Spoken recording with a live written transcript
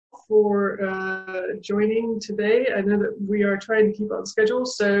for joining today. I know that we are trying to keep on schedule,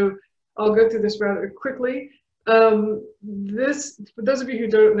 so I'll go through this rather quickly. For those of you who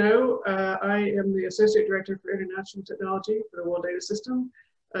don't know, I am the Associate Director for International Technology for the World Data System,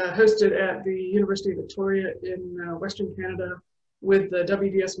 hosted at the University of Victoria in Western Canada with the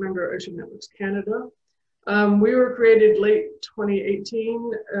WDS member Ocean Networks Canada. We were created late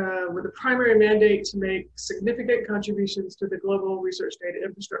 2018 with a primary mandate to make significant contributions to the global research data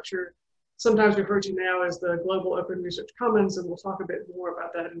infrastructure, sometimes referred to now as the Global Open Research Commons, and we'll talk a bit more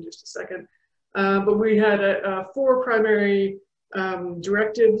about that in just a second. But we had four primary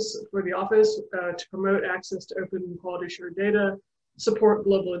directives for the office to promote access to open and quality assured data, support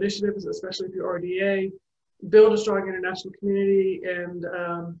global initiatives, especially through RDA, build a strong international community, and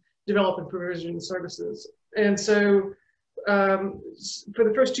develop and provision services. And so for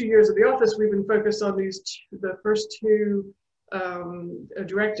the first 2 years of the office, we've been focused on the first two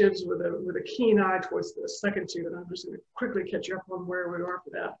directives with a keen eye towards the second two, and I'm just going to quickly catch you up on where we are for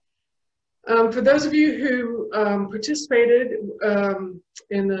that. For those of you who participated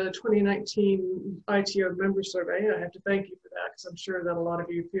in the 2019 ITO member survey, I have to thank you for that, because I'm sure that a lot of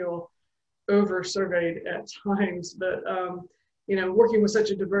you feel over-surveyed at times, but you know, working with such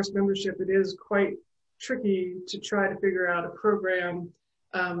a diverse membership, it is quite tricky to try to figure out a program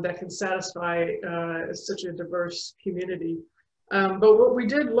that can satisfy such a diverse community. But what we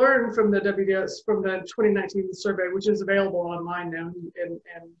did learn from the WDS, from the 2019 survey, which is available online now, and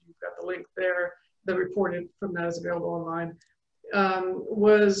you've got the link there, the report from that is available online,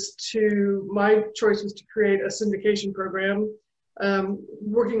 my choice was to create a syndication program,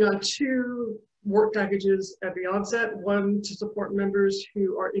 working on two work packages at the onset, one to support members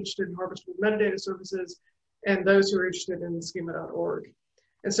who are interested in harvestable metadata services and those who are interested in schema.org.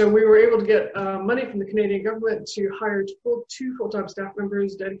 And so we were able to get money from the Canadian government to hire two full-time staff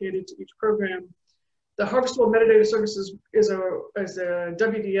members dedicated to each program. The harvestable metadata services is a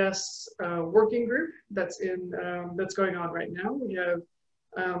WDS working group that's going on right now. We have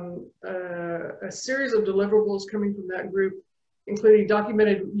a series of deliverables coming from that group, including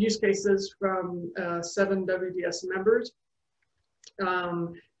documented use cases from 7 WDS members.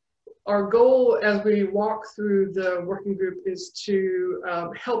 Our goal as we walk through the working group is to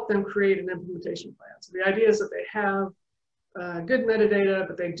help them create an implementation plan. So the idea is that they have good metadata,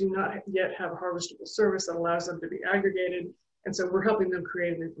 but they do not yet have a harvestable service that allows them to be aggregated. And so we're helping them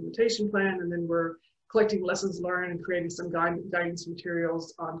create an implementation plan, and then we're collecting lessons learned and creating some guidance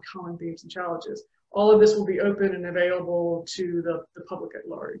materials on common themes and challenges. All of this will be open and available to the public at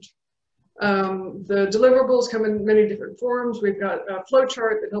large. The deliverables come in many different forms. We've got a flow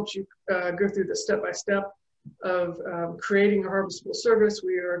chart that helps you go through the step-by-step of creating a harvestable service.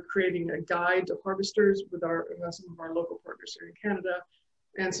 We are creating a guide to harvesters with some of our local partners here in Canada,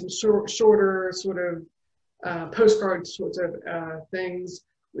 and some shorter sort of postcard sorts of things.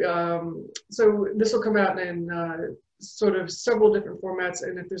 So this will come out in sort of several different formats,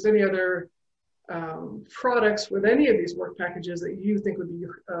 and if there's any other products with any of these work packages that you think would be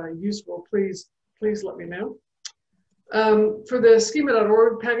useful, please let me know. For the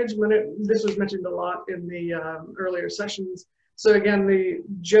schema.org package, this was mentioned a lot in the earlier sessions. So again, the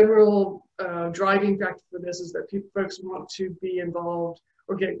general driving factor for this is that folks want to be involved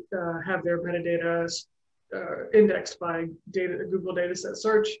or have their metadata indexed by Google Dataset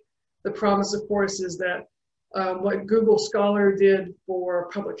Search. The promise, of course, is that what Google Scholar did for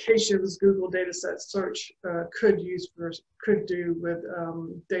publications, Google Dataset Search could do with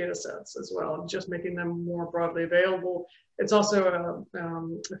data sets as well, just making them more broadly available. It's also a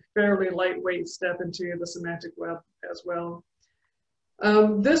fairly lightweight step into the semantic web as well.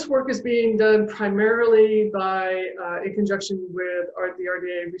 This work is being done primarily in conjunction with the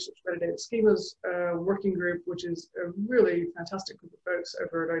RDA Research Metadata Schemas working group, which is a really fantastic group of folks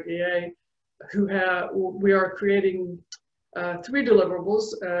over at RDA. We are creating 3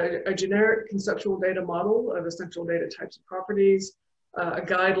 deliverables, a generic conceptual data model of essential data types and properties, a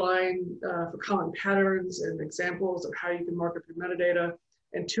guideline for common patterns and examples of how you can markup your metadata,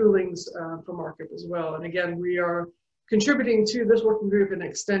 and toolings for markup as well. And again, we are contributing to this working group and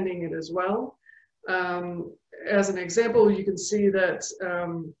extending it as well. As an example, you can see that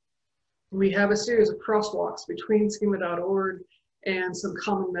we have a series of crosswalks between schema.org and some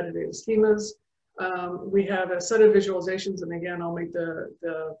common metadata schemas. We have a set of visualizations, and again, I'll make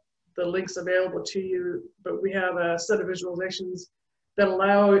the links available to you, but we have a set of visualizations that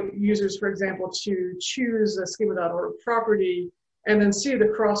allow users, for example, to choose a schema.org property and then see the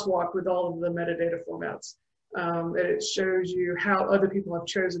crosswalk with all of the metadata formats. And it shows you how other people have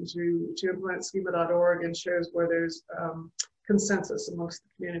chosen to implement schema.org, and shows where there's consensus amongst the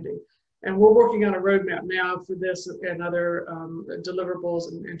community. And we're working on a roadmap now for this and other deliverables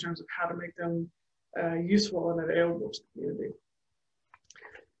in terms of how to make them useful and available to the community.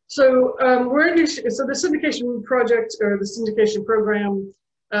 So so the syndication project, or the syndication program,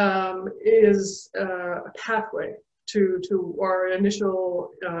 is a pathway to our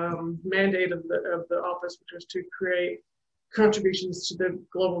initial mandate of the office, which was to create contributions to the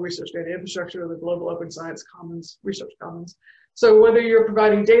global research data infrastructure, the global open science commons, research commons. So whether you're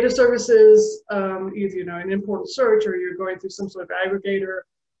providing data services, either an important search, or you're going through some sort of aggregator,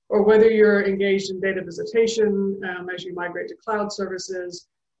 or whether you're engaged in data visitation as you migrate to cloud services,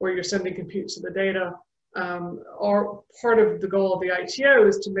 or you're sending compute to the data, are part of the goal of the ITO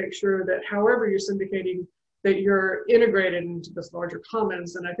is to make sure that however you're syndicating, that you're integrated into this larger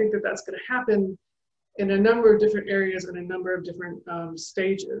commons. And I think that that's going to happen in a number of different areas and a number of different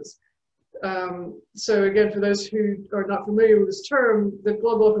stages. So again, for those who are not familiar with this term, the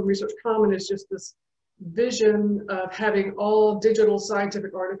Global Open Research Common is just this vision of having all digital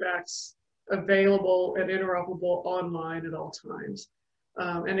scientific artifacts available and interoperable online at all times.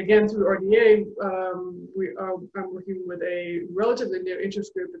 And again, through RDA, I'm working with a relatively new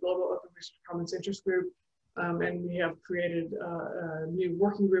interest group, the Global Open Research Commons Interest Group, and we have created a new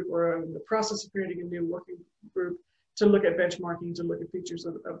working group, or in the process of creating a new working group to look at benchmarking, to look at features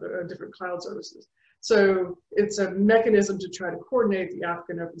of the different cloud services. So it's a mechanism to try to coordinate the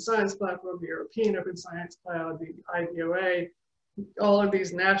African Open Science Platform, the European Open Science Cloud, the IVOA, all of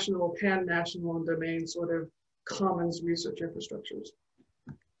these national, pan-national, and domain sort of commons research infrastructures.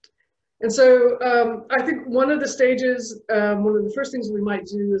 And so I think one of the stages, one of the first things we might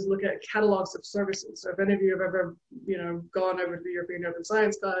do is look at catalogs of services. So if any of you have ever, gone over to the European Open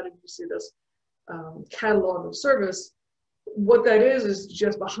Science Cloud and you see this catalog of service, what that is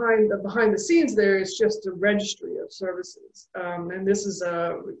just behind the scenes there is just a registry of services. And this is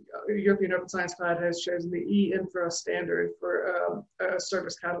European Open Science Cloud has chosen the e-infra standard for a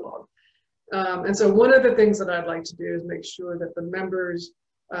service catalog. And so one of the things that I'd like to do is make sure that the members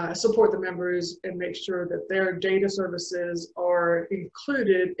support the members and make sure that their data services are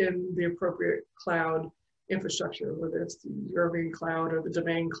included in the appropriate cloud infrastructure, whether it's the European cloud or the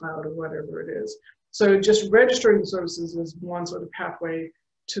domain cloud or whatever it is. So just registering the services is one sort of pathway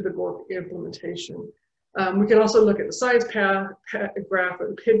to the GORP implementation. We can also look at the science path graph or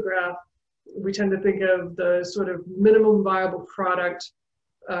the PID graph. We tend to think of the sort of minimum viable product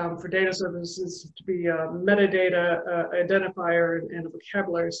for data services to be a metadata identifier and a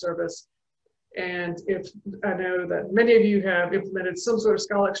vocabulary service. And if I know that many of you have implemented some sort of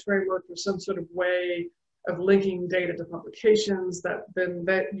Scholex framework or some sort of way of linking data to publications,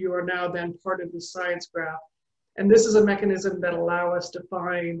 that you are now then part of the science graph. And this is a mechanism that allows us to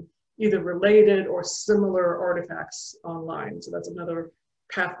find either related or similar artifacts online. So that's another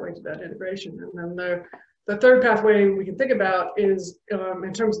pathway to that integration. And then the third pathway we can think about is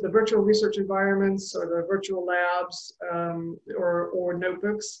in terms of the virtual research environments or the virtual labs or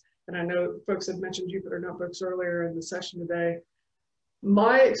notebooks. And I know folks had mentioned Jupyter Notebooks earlier in the session today.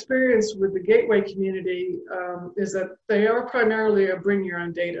 My experience with the Gateway community is that they are primarily a bring your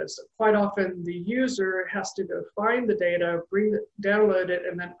own data. So quite often the user has to go find the data, download it,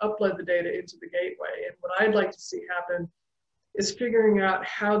 and then upload the data into the Gateway. And what I'd like to see happen is figuring out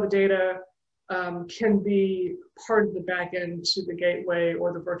how the data can be part of the back end to the Gateway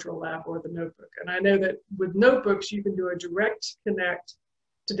or the virtual lab or the notebook. And I know that with notebooks, you can do a direct connect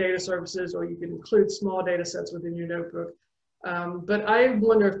to data services, or you can include small data sets within your notebook. But I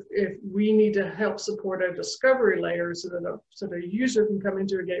wonder if we need to help support a discovery layer so that a user can come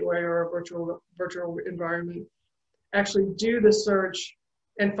into a Gateway or a virtual environment, actually do the search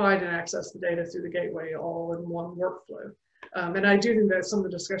and find and access the data through the Gateway all in one workflow. And I do think that some of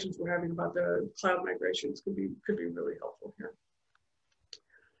the discussions we're having about the cloud migrations could be really helpful here.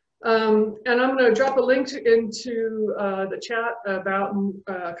 And I'm going to drop a link into the chat about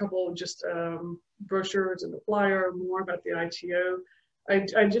a couple of just brochures and the flyer, more about the ITO.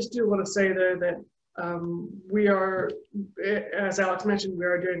 I just do want to say though that we are, as Alex mentioned, we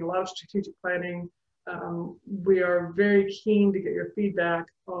are doing a lot of strategic planning. We are very keen to get your feedback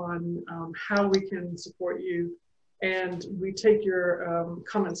on how we can support you. And we take your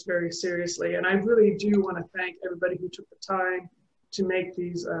comments very seriously. And I really do want to thank everybody who took the time to make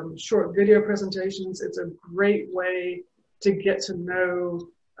these short video presentations. It's a great way to get to know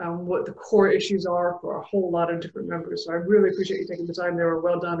what the core issues are for a whole lot of different members. So I really appreciate you taking the time. They were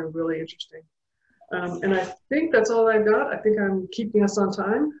well done and really interesting. And I think that's all I've got. I think I'm keeping us on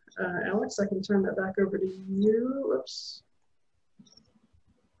time. Alex, I can turn that back over to you. Oops.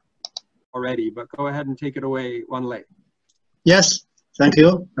 Already, but go ahead and take it away, Wan Lei. Yes, thank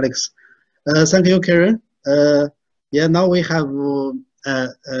you, Alex. Thank you, Karen. Yeah, now we have we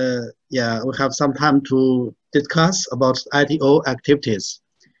have some time to discuss about ITO activities.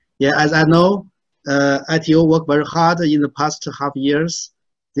 Yeah, as I know, ITO worked very hard in the past half years.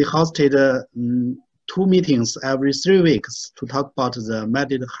 They hosted 2 meetings every 3 weeks to talk about the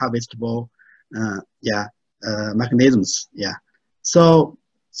metadata harvestable mechanisms. Yeah, so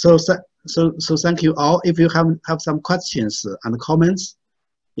thank you all. If you have some questions and comments,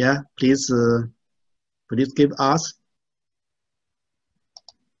 yeah, please give us.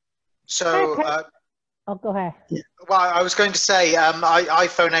 So, go ahead. Yeah. Well, I was going to say,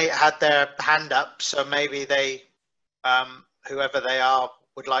 iPhone 8 had their hand up, so maybe they, whoever they are,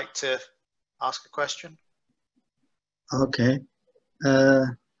 would like to ask a question. Okay,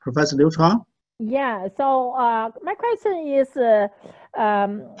 Professor Liu Chuang. Yeah. So my question is,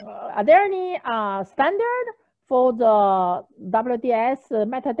 are there any standard for the WDS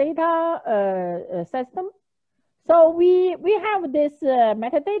metadata system? So we have this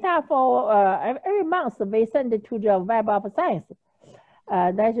metadata for every month we send it to the Web of Science.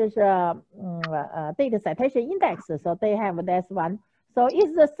 That is data citation index. So they have this one. So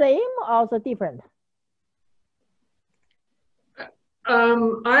is the same or also different?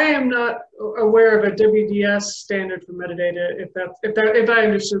 I am not aware of a WDS standard for metadata. If I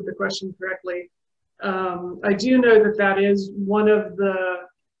understood the question correctly, I do know that that is one of the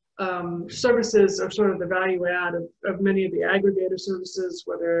services, or sort of the value add of many of the aggregator services,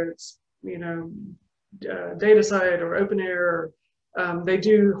 whether it's DataCite or OpenAir. They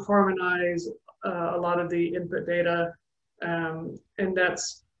do harmonize a lot of the input data, and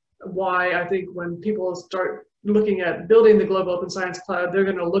that's why I think when people start looking at building the Global Open Science Cloud, they're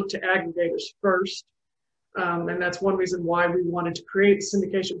going to look to aggregators first. And that's one reason why we wanted to create a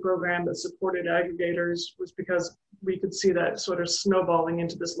syndication program that supported aggregators, was because we could see that sort of snowballing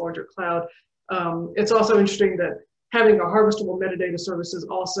into this larger cloud. It's also interesting that having a harvestable metadata service is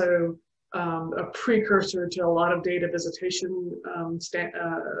also a precursor to a lot of data visitation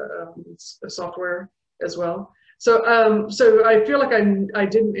software as well. So, so I feel like I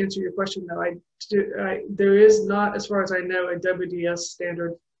didn't answer your question though. There is not, as far as I know, a WDS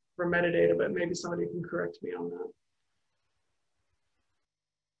standard for metadata, but maybe somebody can correct me on that.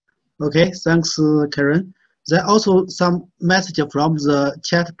 Okay, thanks, Karen. There are also some message from the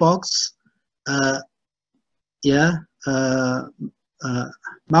chat box.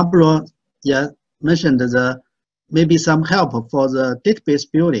 Mabro, mentioned maybe some help for the database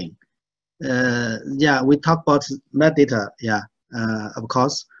building. We talk about metadata, of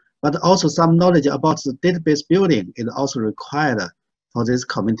course, but also some knowledge about the database building is also required for this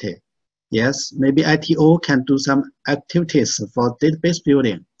committee. Yes, maybe ITO can do some activities for database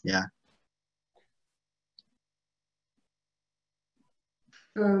building. Yeah.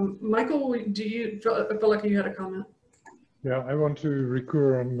 Michael, do you feel like you had a comment? Yeah, I want to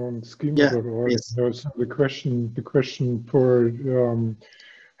recur on schema.org. Yeah, so the question for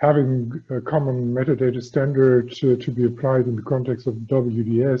having a common metadata standard to be applied in the context of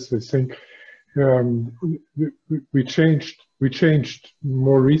WDS. I think we changed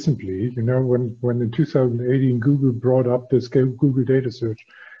more recently. You know, when in 2018 Google brought up this Google data search,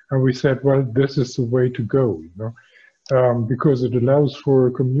 and we said, well, this is the way to go. You know, because it allows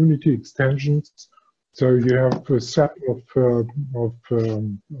for community extensions. So you have a set of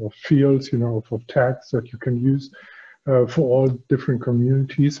fields, you know, of tags that you can use for all different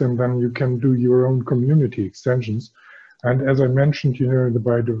communities, and then you can do your own community extensions. And as I mentioned, you know, in the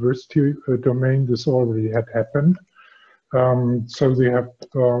biodiversity domain, this already had happened. So they have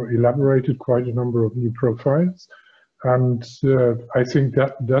elaborated quite a number of new profiles, and I think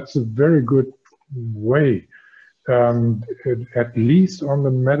that's a very good way, at least on the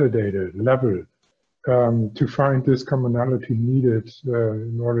metadata level, to find this commonality needed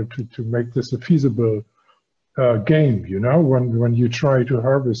in order to make this a feasible game. You know, when you try to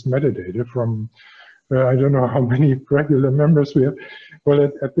harvest metadata from I don't know how many regular members we have. Well,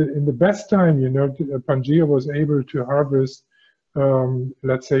 in the best time, you know, Pangea was able to harvest,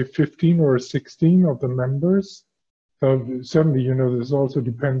 let's say, 15 or 16 of the members. So certainly, you know, this also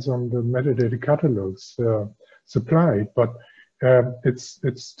depends on the metadata catalogs supplied, but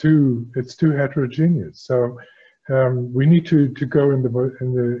it's too heterogeneous. So we need to go in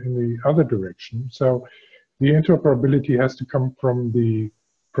the other direction. So the interoperability has to come from the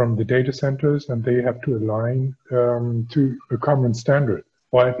data centers, and they have to align to a common standard,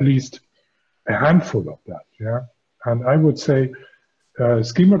 or at least a handful of that. Yeah, and I would say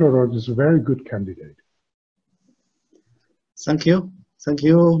schema.org is a very good candidate. Thank you,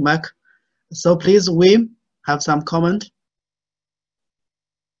 Mike. So please, Wim, have some comment.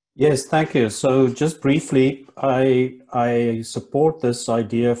 Yes, thank you. So just briefly, I support this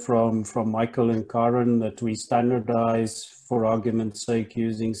idea from Michael and Karen that we standardize, for argument's sake,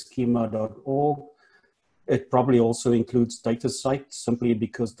 using schema.org. It probably also includes DataCite, simply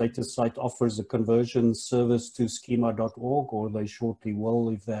because DataCite offers a conversion service to schema.org, or they shortly will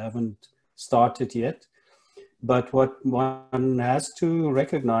if they haven't started yet. But what one has to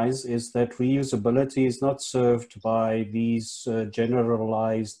recognize is that reusability is not served by these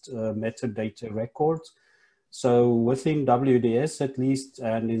generalized metadata records. So within WDS at least,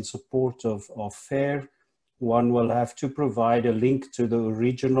 and in support of FAIR, one will have to provide a link to the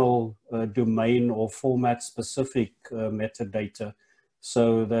original domain or format specific metadata,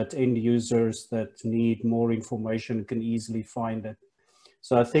 so that end users that need more information can easily find it.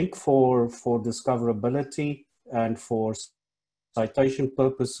 So I think for discoverability and for citation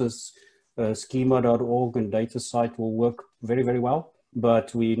purposes, schema.org and DataCite will work very, very well,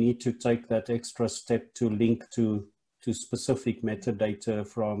 but we need to take that extra step to link to specific metadata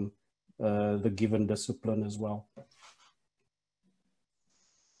from the given discipline as well.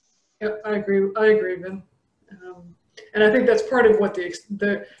 Yeah, I agree, Ben. And I think that's part of what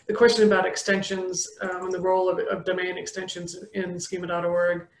the question about extensions and the role of domain extensions in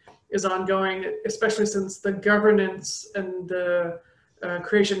schema.org is ongoing, especially since the governance and the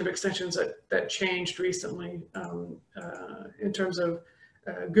creation of extensions that changed recently in terms of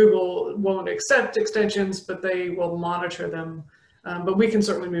Google won't accept extensions, but they will monitor them. But we can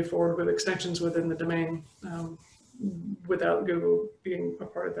certainly move forward with extensions within the domain without Google being a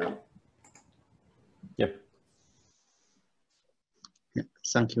part of that. Yep. Yeah,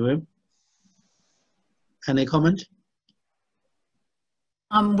 thank you. Any comment?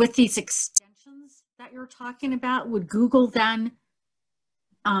 With these extensions that you're talking about, would Google then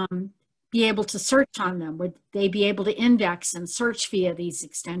be able to search on them? Would they be able to index and search via these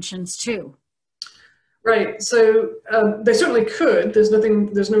extensions too? Right. So they certainly could. There's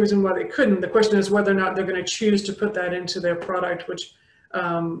no reason why they couldn't. The question is whether or not they're going to choose to put that into their product, which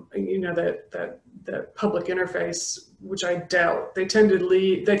you know, that public interface, which I doubt. They tend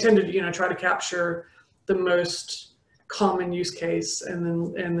to try to capture the most common use case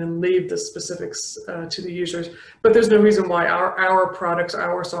and then leave the specifics to the users. But there's no reason why our products,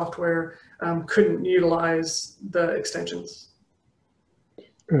 our software couldn't utilize the extensions.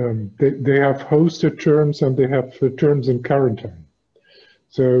 They have hosted terms and they have terms in quarantine.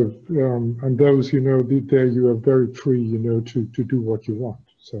 So on those, you know, there you are very free, you know, to do what you want.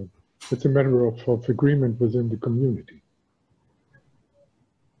 So it's a matter of agreement within the community.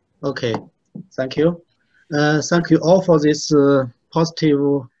 Okay, thank you. Thank you all for this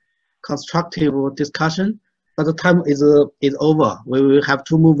positive, constructive discussion. But the time is over. We will have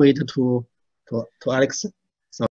to move it to Alex.